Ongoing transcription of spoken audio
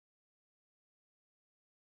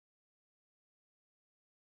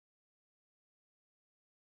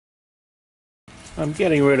I'm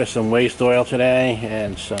getting rid of some waste oil today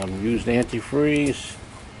and some used antifreeze.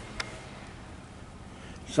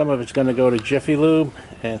 Some of it's going to go to Jiffy Lube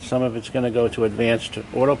and some of it's going to go to Advanced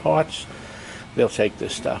Auto Parts. They'll take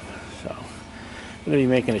this stuff. So I'm going to be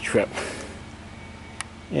making a trip.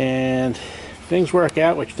 And if things work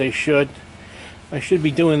out, which they should, I should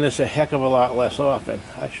be doing this a heck of a lot less often.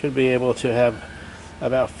 I should be able to have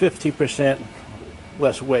about 50%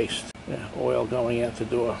 less waste oil going out the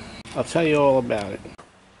door. I'll tell you all about it.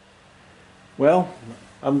 Well,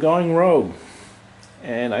 I'm going Rogue,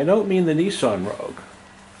 and I don't mean the Nissan Rogue.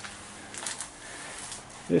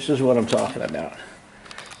 This is what I'm talking about.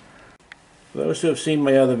 For those who have seen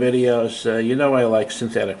my other videos, you know I like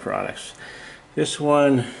synthetic products. This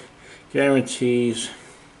one guarantees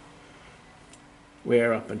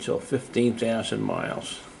wear up until 15,000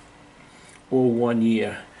 miles or 1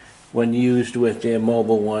 year when used with their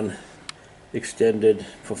Mobil 1 extended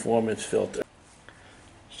performance filter.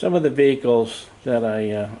 Some of the vehicles that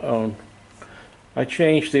I own, I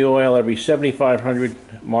change the oil every 7,500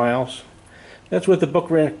 miles. That's what the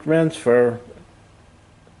book recommends for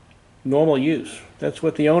normal use. That's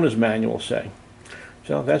what the owner's manuals say.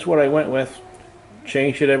 So that's what I went with.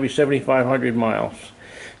 Changed it every 7,500 miles.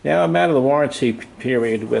 Now I'm out of the warranty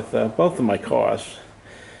period with both of my cars.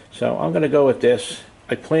 So I'm going to go with this.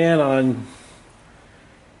 I plan on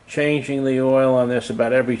changing the oil on this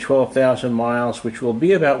about every 12,000 miles, which will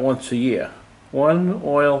be about once a year. One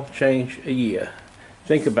oil change a year.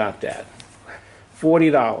 Think about that.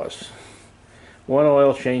 $40. One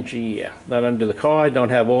oil change a year. Not under the car. I don't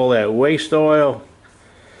have all that waste oil.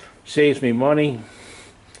 Saves me money.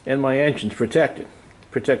 And my engine's protected.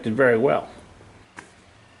 Protected very well.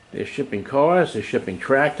 They're shipping cars. They're shipping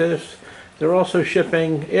tractors. They're also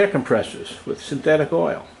shipping air compressors with synthetic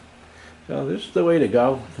oil. So this is the way to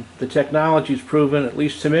go. The technology's proven, at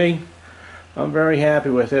least to me. I'm very happy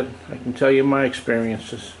with it. I can tell you my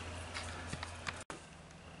experiences.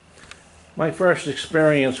 My first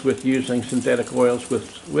experience with using synthetic oils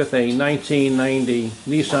was with a 1990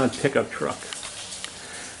 Nissan pickup truck.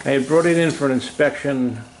 I had brought it in for an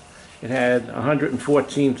inspection. It had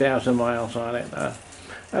 114,000 miles on it.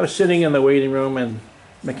 I was sitting in the waiting room and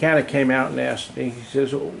the mechanic came out and asked me, he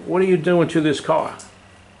says, "What are you doing to this car?"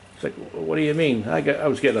 It's like, "What do you mean?" I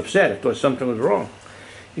was getting upset. I thought something was wrong.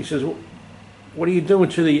 He says, "What are you doing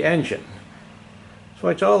to the engine?" So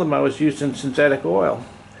I told him I was using synthetic oil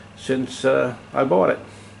since I bought it.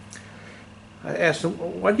 I asked him,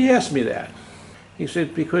 "Why did you ask me that?" He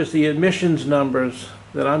said, "Because the emissions numbers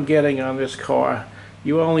that I'm getting on this car,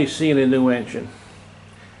 you only see in a new engine."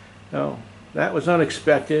 So that was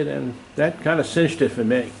unexpected, and that kind of cinched it for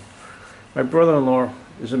me. My brother-in-law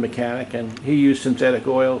is a mechanic, and he used synthetic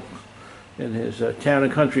oil in his town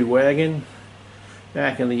and country wagon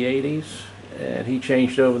back in the 80s, and he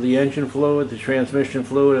changed over the engine fluid, the transmission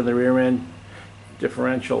fluid, and the rear end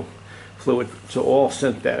differential fluid, so all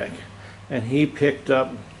synthetic. And he picked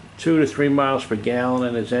up 2 to 3 miles per gallon,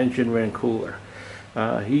 and his engine ran cooler.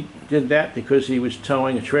 He did that because he was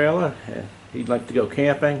towing a trailer, and he'd like to go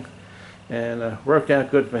camping, and worked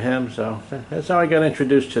out good for him. So that's how I got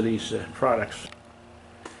introduced to these products.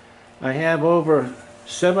 I have over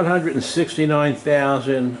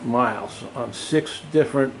 769,000 miles on 6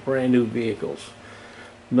 different brand new vehicles.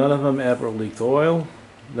 None of them ever leaked oil.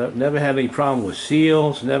 Never had any problem with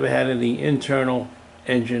seals. Never had any internal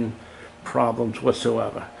engine problems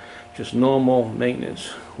whatsoever. Just normal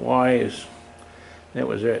maintenance. Why is that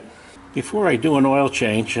was it. Before I do an oil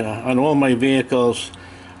change on all my vehicles,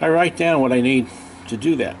 I write down what I need to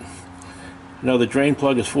do that. You know, the drain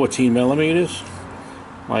plug is 14 millimeters.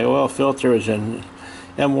 My oil filter is an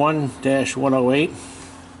M1-108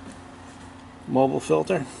 Mobil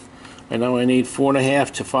filter. I know I need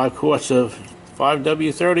 4.5 to 5 quarts of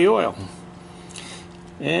 5W30 oil.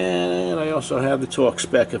 And I also have the torque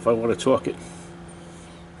spec if I want to torque it.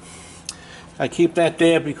 I keep that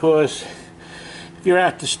there because if you're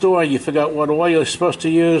at the store, you forgot what oil you're supposed to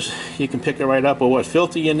use, you can pick it right up, or what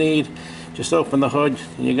filter you need. Just open the hood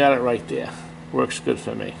and you got it right there. Works good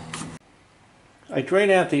for me. I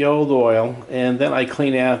drain out the old oil and then I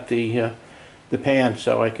clean out the pan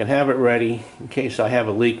so I can have it ready in case I have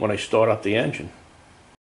a leak when I start up the engine.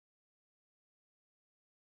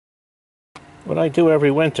 What I do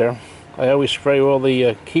every winter, I always spray all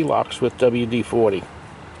the key locks with WD-40.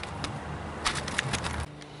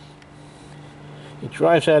 It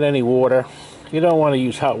drives out any water. You don't want to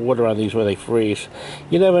use hot water on these where they freeze.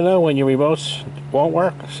 You never know when your remotes won't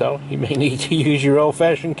work, so you may need to use your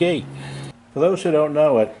old-fashioned key. For those who don't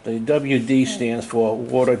know it, the WD stands for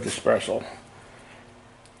water dispersal.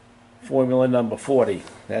 formula number 40.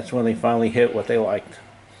 That's when they finally hit what they liked.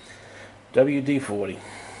 WD-40.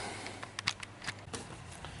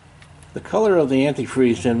 The color of the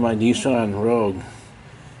antifreeze in my Nissan Rogue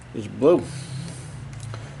is blue.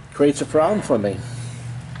 Creates a problem for me.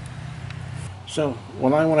 So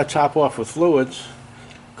when I want to top off with fluids,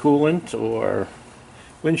 coolant or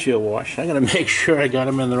windshield wash, I'm going to make sure I got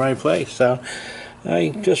them in the right place. So I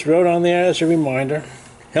just wrote on there as a reminder.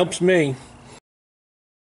 Helps me.